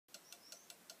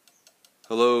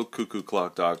Hello, Cuckoo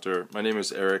Clock Doctor. My name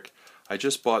is Eric. I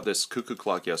just bought this cuckoo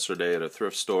clock yesterday at a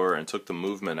thrift store and took the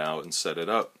movement out and set it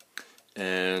up.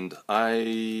 And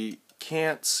I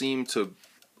can't seem to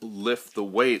lift the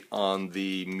weight on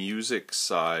the music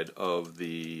side of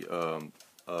the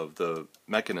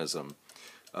mechanism.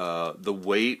 The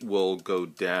weight will go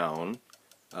down.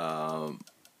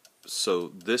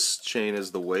 So this chain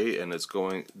is the weight, and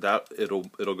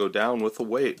it'll go down with the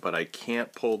weight, but I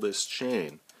can't pull this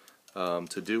chain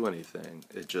to do anything.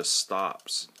 It just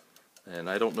stops, and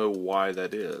I don't know why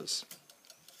that is.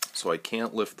 So I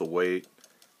can't lift the weight,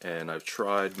 and I've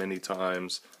tried many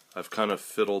times. I've kind of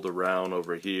fiddled around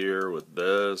over here with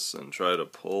this and try to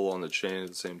pull on the chain at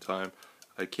the same time.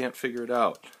 I can't figure it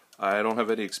out. I don't have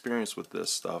any experience with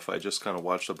this stuff. I just kind of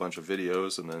watched a bunch of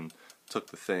videos and then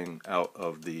took the thing out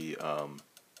of the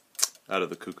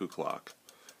cuckoo clock.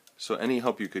 So any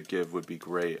help you could give would be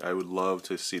great. I would love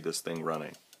to see this thing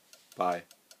running. Bye.